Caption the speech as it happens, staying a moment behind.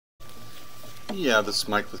Yeah, this is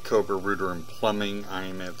Mike with Cobra Rooter and Plumbing.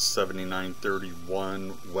 I'm at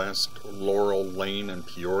 7931 West Laurel Lane in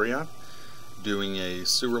Peoria doing a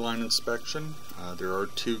sewer line inspection. There are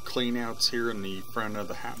two cleanouts here in the front of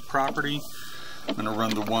the property. I'm going to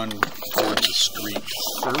run the one towards the street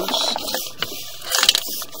first.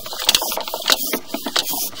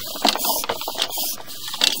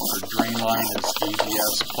 Our drain line is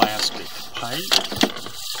ABS plastic pipe.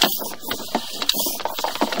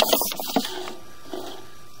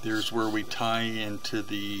 There's where we tie into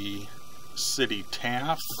the city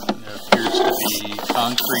tap. It appears to be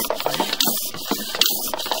concrete pipe.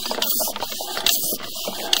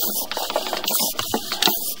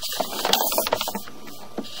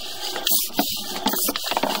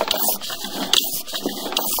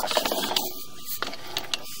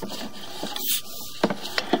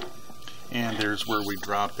 And there's where we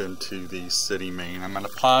drop into the city main. I'm going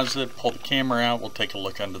to pause it, pull the camera out, we'll take a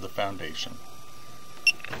look under the foundation.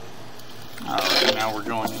 Alright, now we're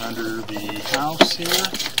going under the house here.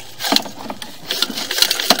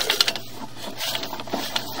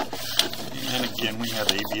 And again, we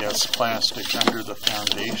have ABS plastic under the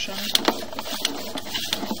foundation.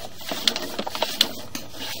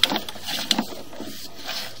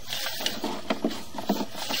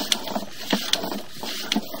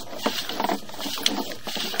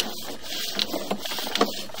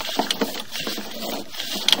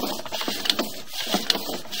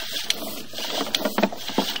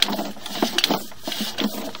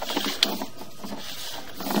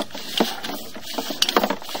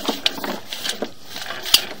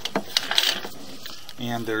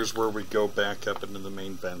 And there's where we go back up into the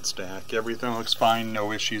main vent stack. Everything looks fine,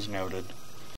 no issues noted.